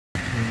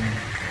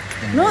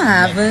No, I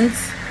haven't.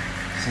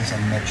 Since I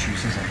met you,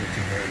 since I got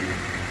to know you.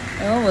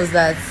 And what was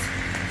that?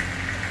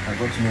 I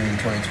got to know you in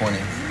 2020.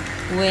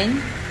 When?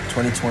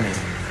 2020.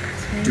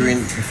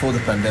 Before the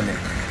pandemic.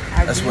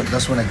 That's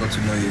when I got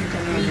to know you.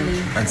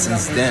 Really? And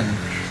since then,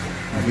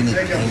 I've been in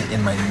pain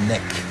in my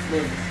neck.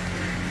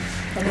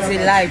 It's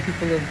a lie,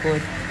 people of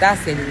God.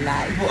 That's a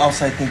lie. People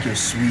outside think you're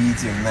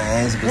sweet, you're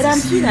nice, because But I'm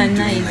they see you sweet and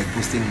doing nice. like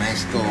posting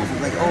nice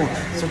stuff. Like, oh,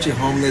 such a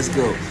harmless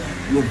girl.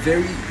 You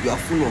are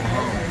full of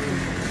harm.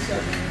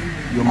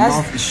 Your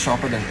mouth is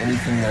sharper than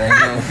anything that I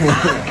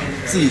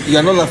know. See, you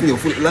are not laughing your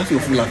full laugh.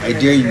 I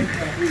dare you.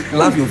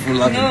 Laugh your full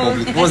laugh in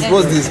public.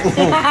 What's this?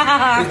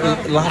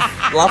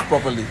 laugh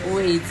properly.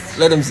 Wait.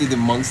 Let them see the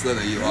monster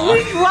that you are.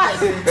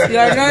 What? You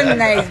are not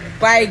nice.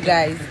 Bye,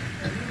 guys.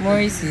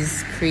 Maurice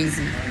is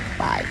crazy.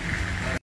 Bye.